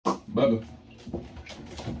Bubba.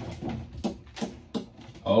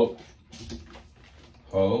 Hold.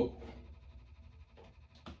 Hold.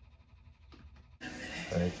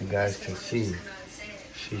 If you guys can see,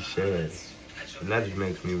 she shed. And that just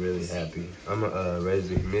makes me really happy. I'm gonna raise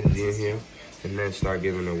the humidity in here and then start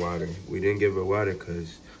giving her water. We didn't give her water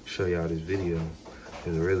because I'll show y'all this video. It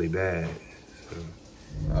was really bad. So.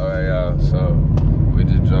 All right, y'all, so we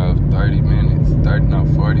just drove 40 minutes,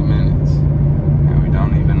 and we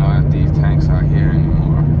don't even know if these tanks are here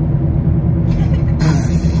anymore.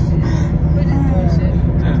 We're just doing shit.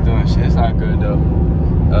 Just doing shit. It's not good though.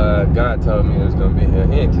 God told me it was gonna be here.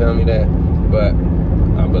 He didn't tell me that, but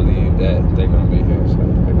I believe that they're gonna be here, so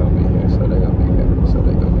they're gonna be here, so they're gonna be here, so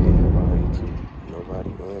they're gonna be here.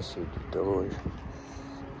 Nobody answered the door.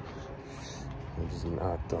 I just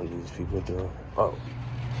knocked on these people's door. Oh,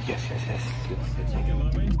 yes.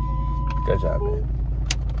 Good job, man.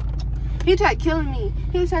 He tried killing me.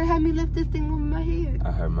 He was trying to have me lift this thing over my head.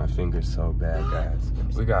 I hurt my fingers so bad, guys.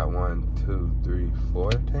 We got 1, 2, 3,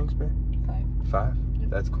 4 tanks, man? 5?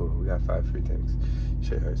 That's cool. We got 5 free tanks.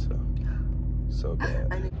 Shit hurts so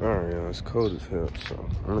bad. Alright, y'all, it's cold as hell, so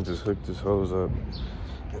I'm gonna just hook this hose up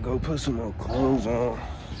and go put some more clothes on.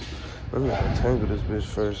 Let me untangle this bitch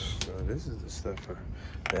first. This is the stuff for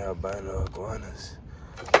the albino iguanas.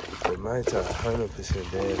 The mites are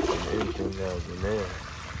 100% dead from everything that was in there.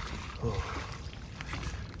 Oh.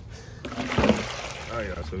 Alright,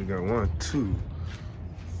 y'all, so we got 1, 2,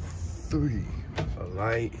 3, a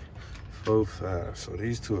light, 4, 5. So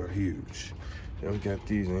these 2 are huge. Then we got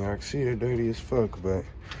these, and y'all can see they're dirty as fuck, but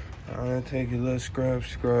I'm gonna take a little scrub.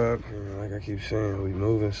 And like I keep saying, we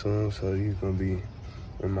moving soon, so these gonna be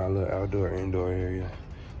in my little outdoor, indoor area.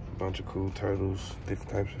 A bunch of cool turtles,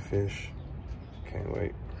 different types of fish. Can't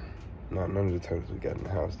wait. None of the turtles we got in the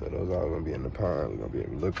house, though. Those all gonna be in the pond. We're gonna be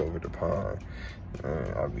able to look over the pond.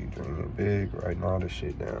 And I'll be dreaming big, writing all this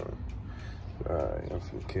shit down. Alright, I'm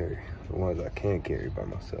finna carry the ones I can't carry by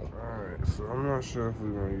myself. Alright, so I'm not sure if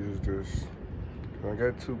we're gonna use this. I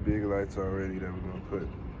got 2 big lights already that we're gonna put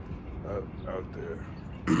up out there.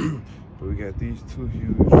 But we got these 2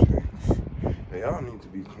 huge tanks. They all need to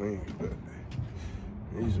be cleaned, but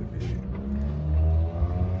these are big.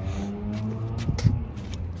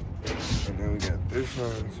 And then we got this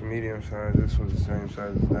one, it's medium size. This one's the same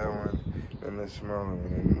size as that one. And this smaller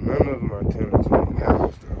one. And none of them are 10 or 20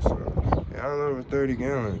 gallons though, so yeah, all over 30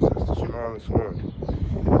 gallons. That's the smallest one.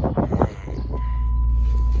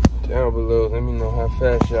 Down below, let me know how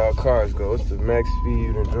fast y'all cars go. What's the max speed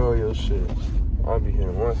you can draw your shit? I'll be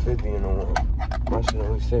hitting 150 in the one. My shit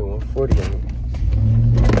only say 140 on it.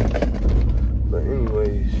 But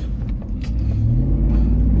anyways,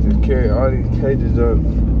 just carry all these cages up,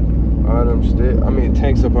 all them stairs. I mean,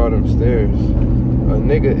 tanks up all them stairs. A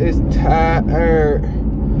nigga is tired.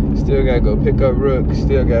 Still gotta go pick up Rook.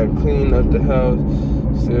 Still gotta clean up the house.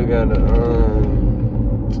 Still gotta,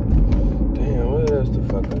 damn, what else the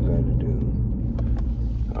fuck I gotta do?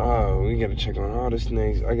 Oh, we gotta check on all the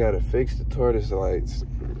snakes. I gotta fix the tortoise lights.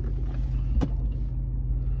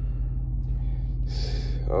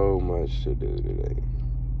 So much to do today.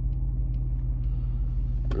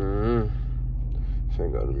 Finna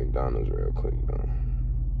go to McDonald's real quick though.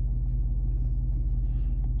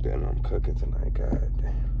 Then I'm cooking tonight, god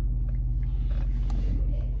damn.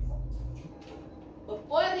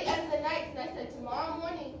 Before the end of the night, because I said tomorrow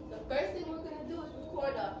morning, the first thing we're going to do is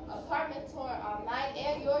record an apartment tour on mine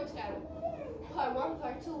and your channel. Part 1,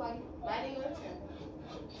 part 2 on mine and your channel.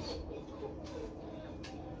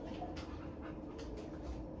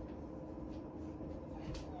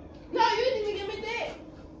 No, you didn't even give me that.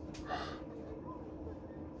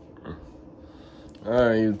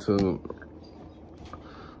 Alright, YouTube.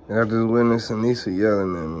 I just witnessed Anissa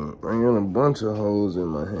yelling at me. I got a bunch of holes in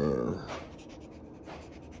my hands.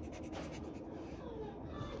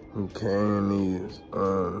 I'm carrying these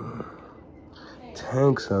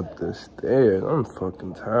tanks up the stairs. I'm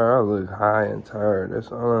fucking tired. I look high and tired.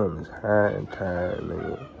 That's all I'm is high and tired,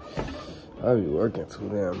 nigga. I be working too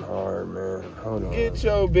damn hard, man. Hold on. Get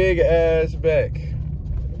your big ass back.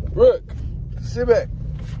 Rook, sit back.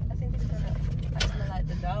 I think it's going to, I smell like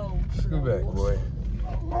the dog. Scoot back, boy.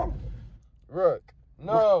 Rook,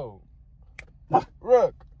 no.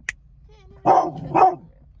 Rook. Calm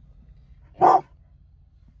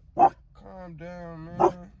down, man.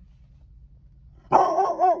 So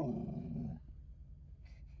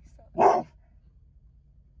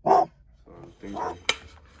I'm thinking I'm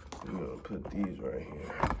gonna put these right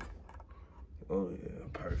here. Oh yeah,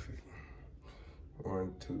 perfect.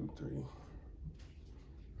 1, 2, 3.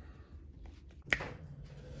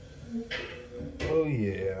 Oh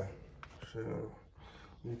yeah. Sure.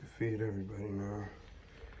 You can feed everybody now.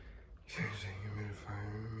 Change that humidifier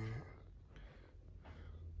in a minute.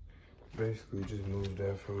 Basically, just moved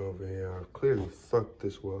that from over here. I clearly fucked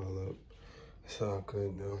this wall up. It's all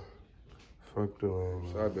good though. Fuck the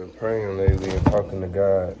landlord. So I've been praying lately and talking to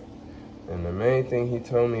God. And the main thing he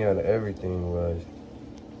told me out of everything was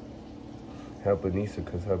help Anissa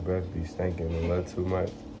because her breath be stinking a lot too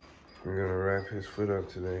much. We're gonna wrap his foot up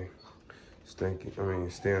today. Stanky,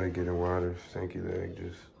 Stanley getting water, stanky leg,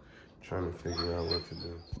 just trying to figure out what to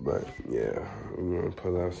do. But yeah, we're gonna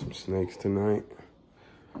pull out some snakes tonight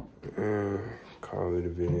and call it a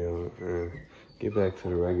video and get back to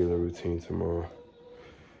the regular routine tomorrow.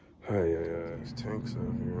 Hey, these tanks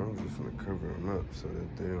out here, I'm just gonna cover them up so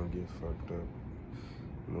that they don't get fucked up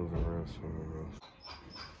moving around somewhere else.